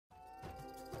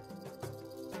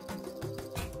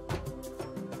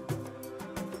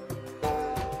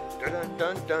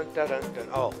dun dun dun dun dun.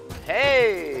 Oh,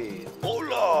 hey,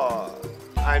 hola.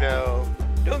 I know.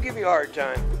 Don't give me a hard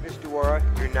time, Mr. Wara.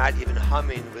 You're not even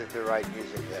humming with the right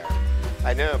music there.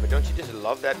 I know, but don't you just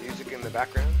love that music in the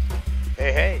background?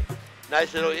 Hey, hey.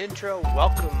 Nice little intro.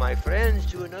 Welcome, my friends,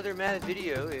 to another math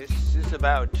video. This is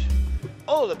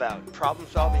all about problem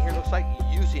solving here. Looks like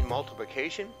using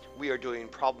multiplication. We are doing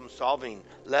problem solving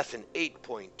lesson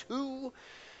 8.2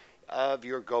 of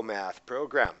your Go Math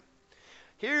program.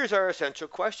 Here's our essential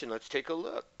question. Let's take a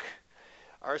look.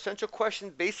 Our essential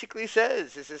question basically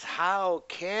says, this is how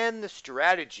can the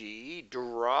strategy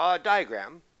draw a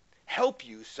diagram help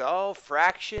you solve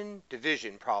fraction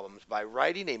division problems by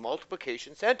writing a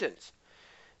multiplication sentence?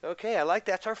 Okay, I like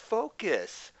that's our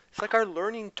focus. It's like our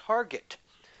learning target.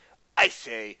 I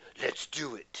say, let's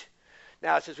do it.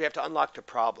 Now, since we have to unlock the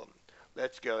problem,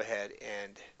 let's go ahead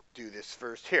and do this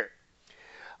first here.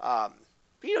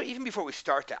 Even before we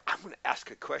start that, I'm going to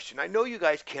ask a question. I know you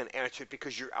guys can't answer it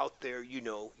because you're out there,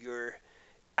 you're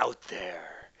out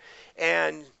there.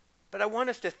 But I want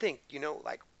us to think,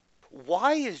 like,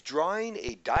 why is drawing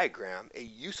a diagram a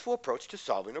useful approach to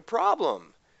solving a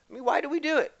problem? I mean, why do we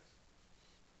do it?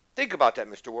 Think about that,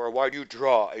 Mr. Wara. Why do you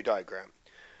draw a diagram?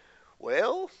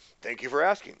 Well, thank you for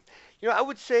asking. I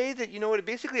would say that, it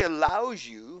basically allows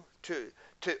you to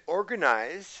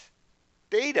organize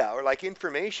data or like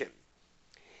information.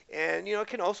 And, it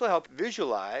can also help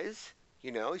visualize,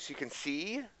 so you can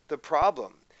see the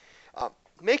problem,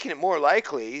 making it more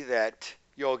likely that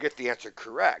you'll get the answer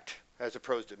correct as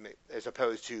opposed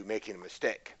to making a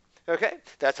mistake. Okay,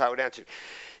 that's how I would answer.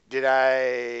 Did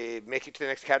I make it to the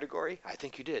next category? I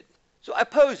think you did. So I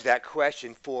posed that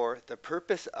question for the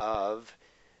purpose of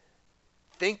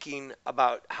thinking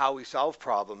about how we solve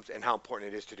problems and how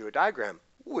important it is to do a diagram,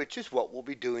 which is what we'll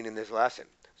be doing in this lesson.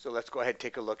 So let's go ahead and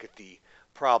take a look at the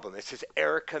problem. It says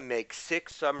Erica makes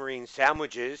 6 submarine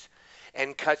sandwiches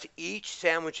and cuts each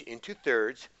sandwich into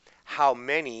thirds. How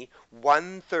many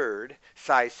 1/3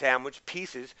 size sandwich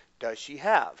pieces does she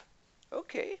have?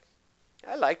 Okay,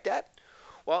 I like that.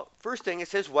 Well, first thing it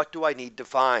says, what do I need to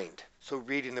find? So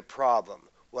reading the problem,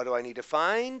 what do I need to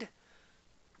find?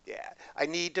 Yeah, I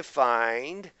need to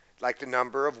find like the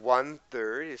number of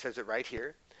 1/3. It says it right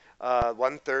here.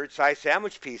 1/3 size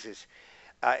sandwich pieces.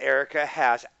 Erica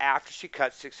has after she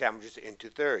cuts 6 sandwiches into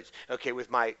thirds. Okay,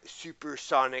 with my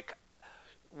supersonic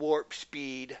warp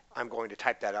speed, I'm going to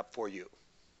type that up for you.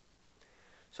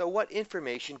 So what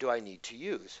information do I need to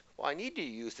use? Well, I need to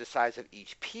use the size of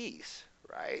each piece,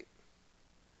 right,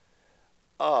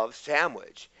 of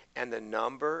sandwich and the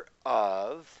number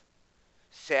of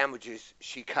sandwiches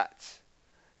she cuts.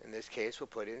 In this case, we'll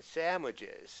put in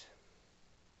sandwiches.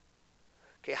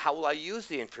 Okay, how will I use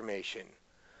the information?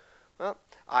 Well,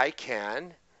 I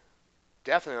can,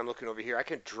 definitely I'm looking over here, I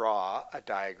can draw a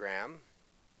diagram,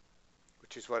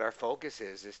 which is what our focus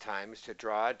is this time, is to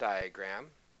draw a diagram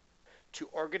to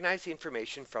organize the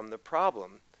information from the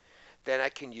problem. Then I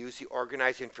can use the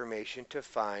organized information to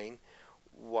find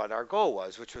what our goal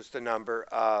was, which was the number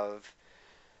of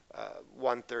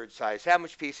 1/3 size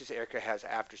sandwich pieces Erica has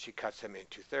after she cuts them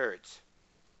into thirds.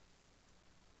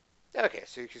 Okay,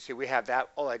 so you can see we have that.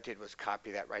 All I did was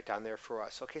copy that right down there for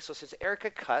us. Okay, so since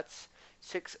Erica cuts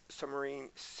 6 submarine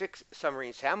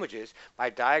sandwiches, my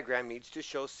diagram needs to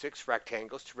show 6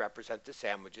 rectangles to represent the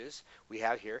sandwiches we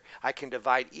have here. I can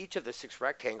divide each of the 6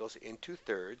 rectangles into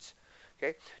thirds.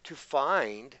 Okay, to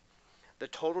find the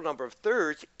total number of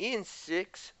thirds in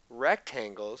 6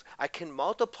 rectangles, I can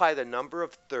multiply the number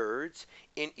of thirds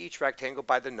in each rectangle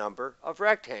by the number of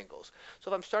rectangles. So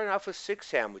if I'm starting off with 6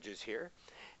 sandwiches here,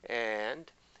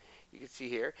 and you can see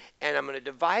here, and I'm going to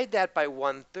divide that by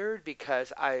 1/3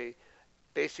 because I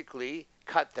basically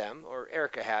cut them, or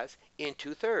Erica has,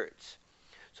 into thirds.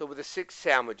 So with the 6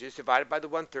 sandwiches divided by the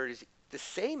 1/3 is the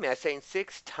same as saying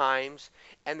 6 times,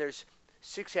 and there's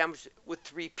 6 sandwiches with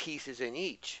 3 pieces in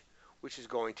each, which is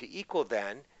going to equal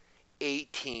then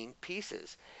 18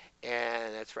 pieces.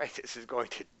 And that's right, this is going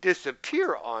to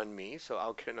disappear on me, so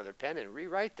I'll get another pen and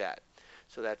rewrite that.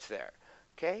 So that's there.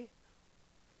 Okay?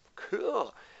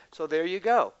 Cool. So there you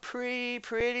go.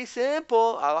 Pretty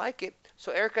simple. I like it.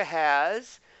 So Erica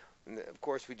has, and of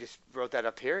course we just wrote that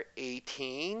up here,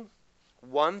 18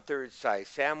 1/3 size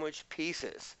sandwich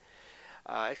pieces.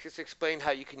 I just explained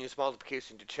how you can use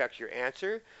multiplication to check your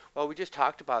answer. Well, we just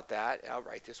talked about that. I'll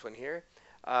write this one here.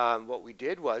 What we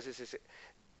did was,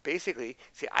 basically,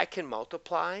 see, I can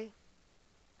multiply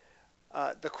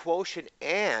the quotient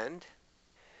and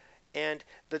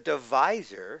the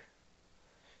divisor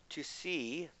to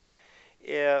see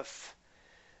if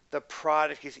the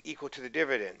product is equal to the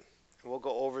dividend. We'll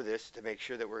go over this to make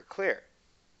sure that we're clear.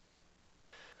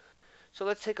 So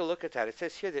let's take a look at that. It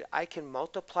says here that I can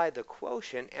multiply the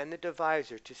quotient and the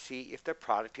divisor to see if the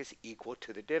product is equal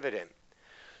to the dividend.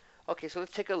 Okay, so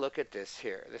let's take a look at this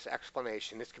here, this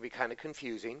explanation. This can be kind of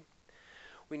confusing.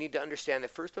 We need to understand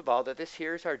that first of all that this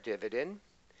here is our dividend,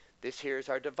 this here is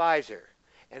our divisor,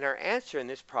 and our answer in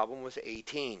this problem was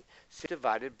 18. 6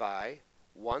 divided by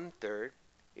 1/3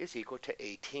 is equal to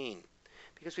 18.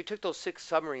 Because we took those 6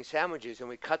 submarine sandwiches and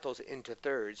we cut those into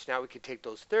thirds, now we could take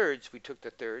those thirds, we took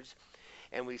the thirds,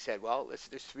 and we said, well,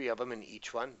 there's 3 of them in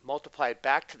each one. Multiply it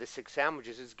back to the 6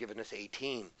 sandwiches is giving us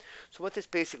 18. So what this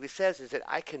basically says is that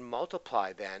I can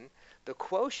multiply then the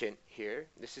quotient here,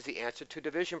 this is the answer to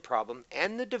division problem,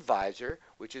 and the divisor,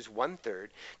 which is 1/3,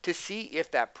 to see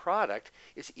if that product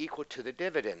is equal to the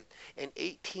dividend. And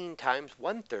 18 times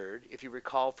 1/3, if you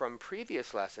recall from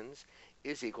previous lessons,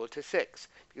 is equal to 6,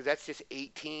 because that's just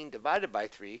 18 divided by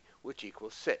 3, which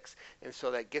equals 6. And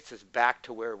so that gets us back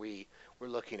to where we were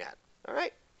looking at. All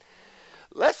right,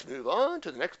 let's move on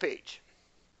to the next page.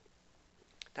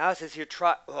 Now it says here,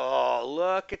 oh,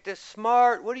 look at this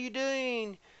smart. What are you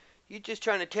doing? You just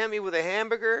trying to tempt me with a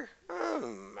hamburger? Oh,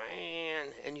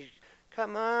 man. And you,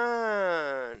 come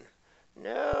on.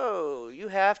 No, you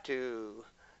have to.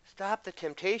 Stop the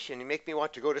temptation. You make me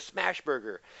want to go to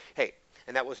Smashburger. Hey,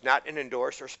 and that was not an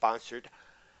endorsed or sponsored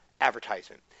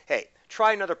advertisement. Hey,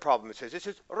 try another problem. It says, this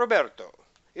is Roberto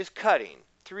is cutting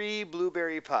 3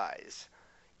 blueberry pies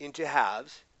into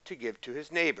halves to give to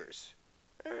his neighbors.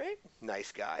 All right,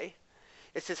 nice guy.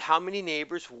 It says how many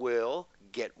neighbors will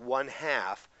get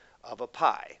 1/2 of a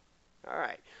pie. All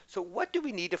right, so what do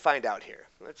we need to find out here?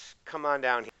 Let's come on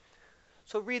down here.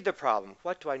 So read the problem.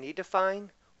 What do I need to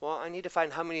find? Well, I need to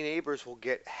find how many neighbors will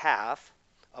get half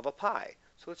of a pie.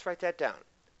 So let's write that down.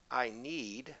 I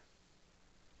need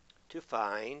to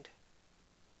find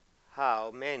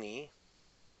how many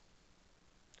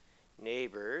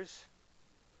neighbors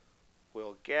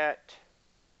will get.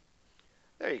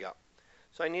 There you go.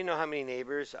 So I need to know how many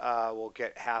neighbors will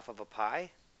get half of a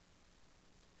pie.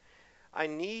 I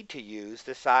need to use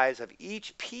the size of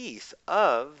each piece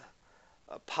of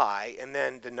a pie and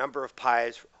then the number of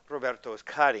pies Roberto is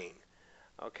cutting.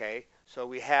 Okay, so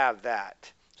we have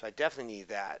that. So I definitely need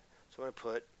that. So I'm going to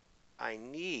put, I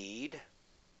need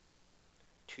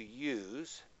to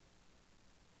use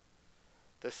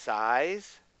the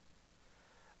size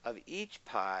of each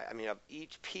pie, of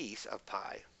each piece of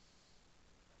pie,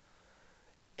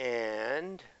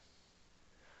 and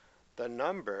the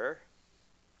number,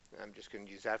 I'm just going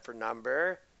to use that for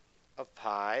number of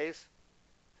pies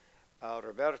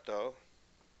Roberto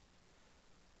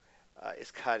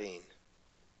is cutting.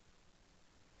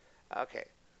 Okay,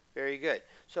 very good.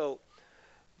 So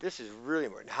this is really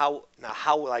important.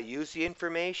 How will I use the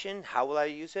information? How will I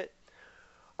use it?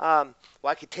 Well,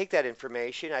 I could take that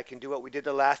information. I can do what we did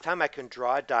the last time. I can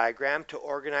draw a diagram to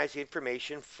organize the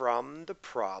information from the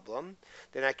problem.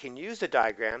 Then I can use the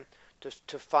diagram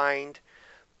to find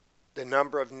the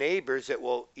number of neighbors that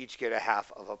will each get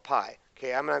 1/2 of a pie.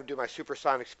 Okay, I'm going to do my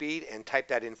supersonic speed and type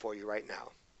that in for you right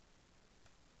now.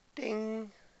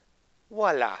 Ding!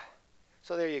 Voila!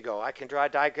 So there you go. I can draw a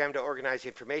diagram to organize the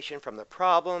information from the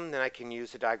problem. Then I can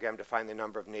use the diagram to find the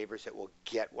number of neighbors that will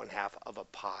get 1/2 of a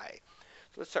pie.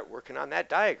 So let's start working on that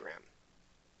diagram.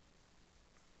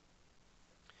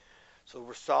 So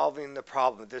we're solving the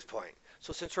problem at this point.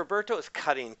 So since Roberto is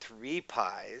cutting 3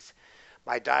 pies,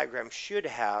 my diagram should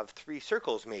have 3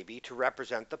 circles maybe to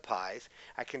represent the pies.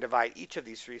 I can divide each of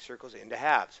these 3 circles into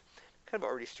halves. Kind of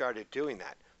already started doing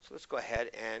that. So let's go ahead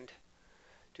and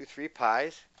do 3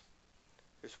 pies.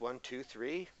 There's 1, 2,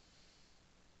 3.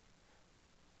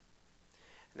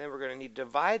 And then we're going to need to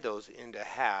divide those into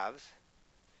halves.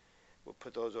 We'll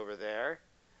put those over there.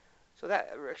 So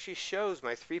that actually shows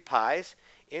my 3 pies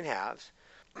in halves.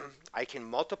 I can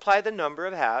multiply the number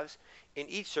of halves in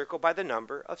each circle by the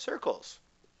number of circles.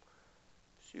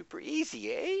 Super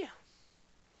easy, eh?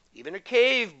 Even a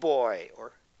cave boy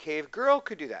or cave girl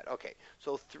could do that. Okay,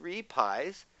 so 3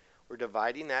 pies. We're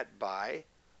dividing that by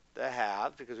the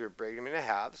halves because we're breaking them into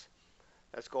halves.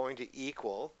 That's going to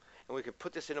equal, and we could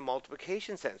put this in a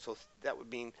multiplication sentence. So that would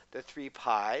mean the 3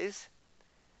 pies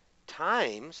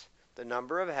times the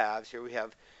number of halves. Here we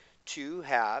have 2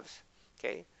 halves.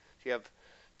 Okay, so you have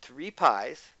 3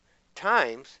 pies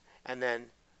times, and then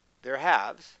their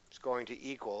halves is going to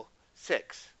equal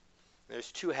 6.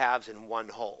 There's 2 halves and 1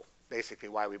 whole. Basically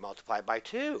why we multiply by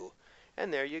 2.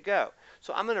 And there you go.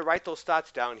 So I'm going to write those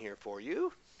thoughts down here for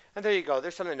you. And there you go.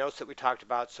 There's some of the notes that we talked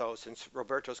about. So since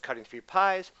Roberto's cutting 3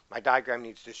 pies, my diagram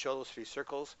needs to show those 3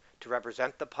 circles to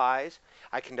represent the pies,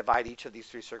 I can divide each of these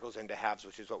three circles into halves,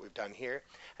 which is what we've done here.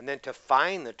 And then to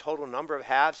find the total number of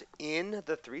halves in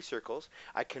the three circles,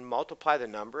 I can multiply the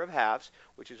number of halves,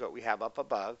 which is what we have up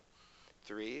above.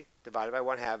 3 divided by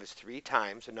 1/2 is 3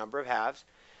 times the number of halves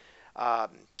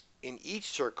in each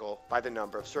circle by the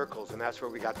number of circles. And that's where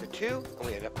we got to 2, and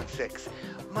we end up with 6.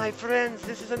 My friends,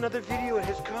 this is another video. It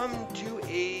has come to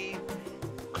a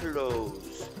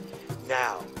close.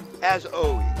 Now, as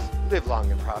always, live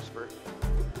long and prosper.